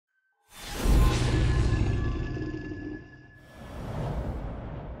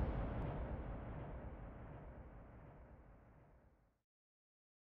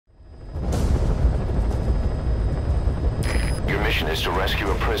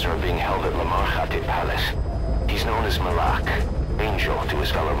prisoner being held at Lamarchate Palace. He's known as Malak, Angel to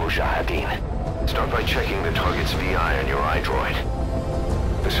his fellow Mujahideen. Start by checking the target's VI on your iDroid.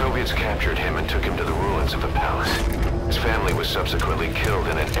 The Soviets captured him and took him to the ruins of the palace. His family was subsequently killed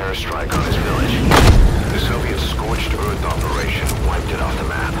in an airstrike on his village. The Soviet scorched earth operation wiped it off the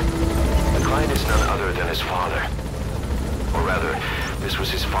map. The client is none other than his father. Or rather, this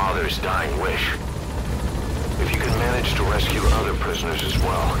was his father's dying wish. If you can manage to rescue other prisoners as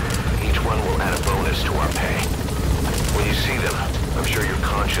well, each one will add a bonus to our pay. When you see them, I'm sure your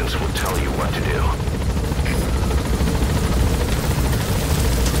conscience will tell you what to do.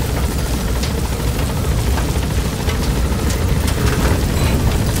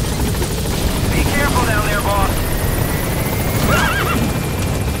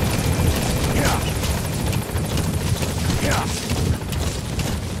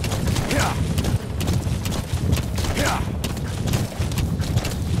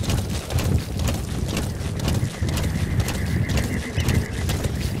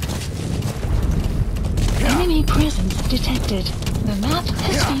 Enemy presence detected. The map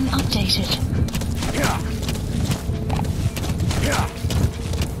has been updated.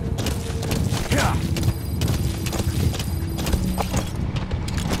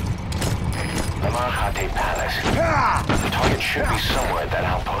 Lamarchate Palace. The target should be somewhere at that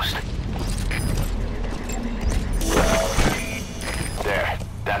outpost. There.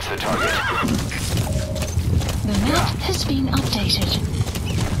 That's the target. The map has been updated.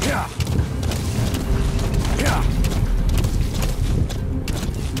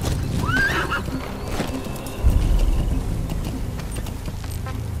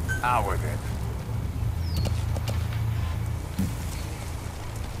 Out with it.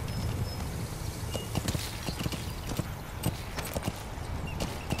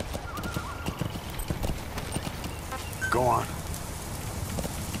 Go on.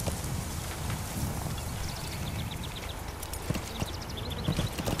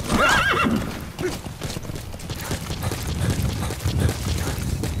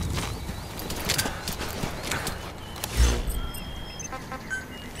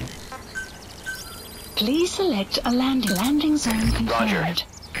 Please select a landing zone confirmed. Roger.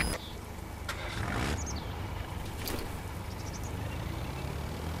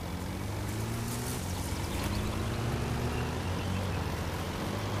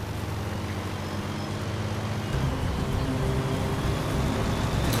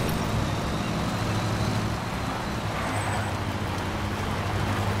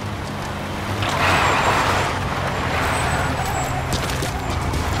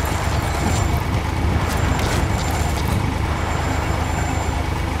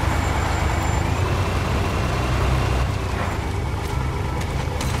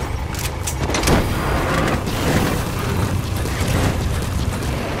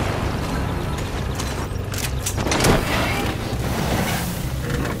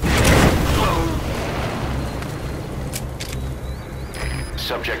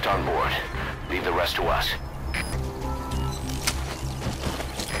 Subject on board. Leave the rest to us.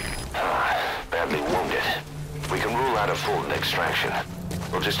 Badly wounded. We can rule out a full extraction.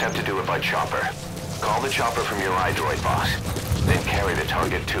 We'll just have to do it by chopper. Call the chopper from your iDroid, boss. Then carry the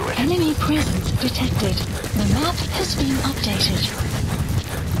target to it. Enemy presence detected. The map has been updated.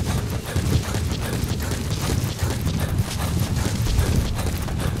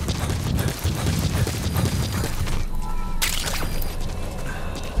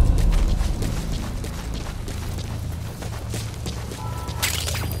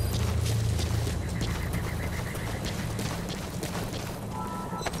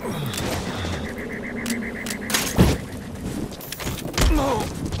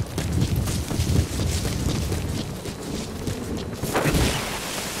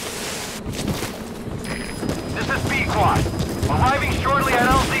 This is B-Quad. Arriving shortly at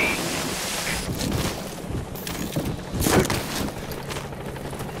LZ.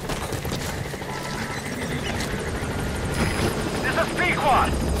 This is B-Quad.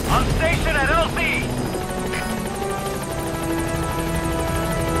 On station at LZ.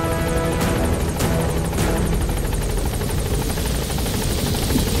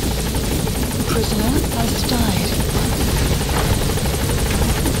 Prisoner has died.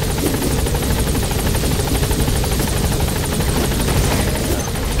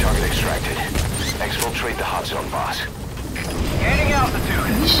 Target extracted. Exfiltrate the hot zone, boss. Gaining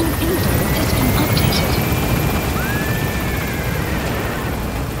altitude. Mission info has been updated.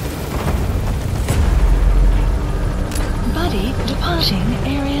 Buddy departing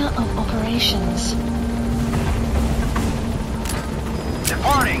area of operations.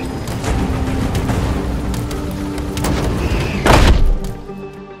 Departing.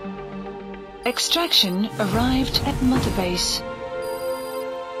 Extraction arrived at Mother Base.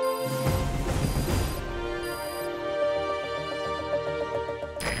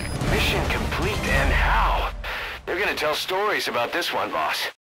 Mission complete, and how? They're gonna tell stories about this one,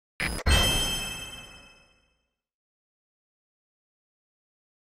 boss.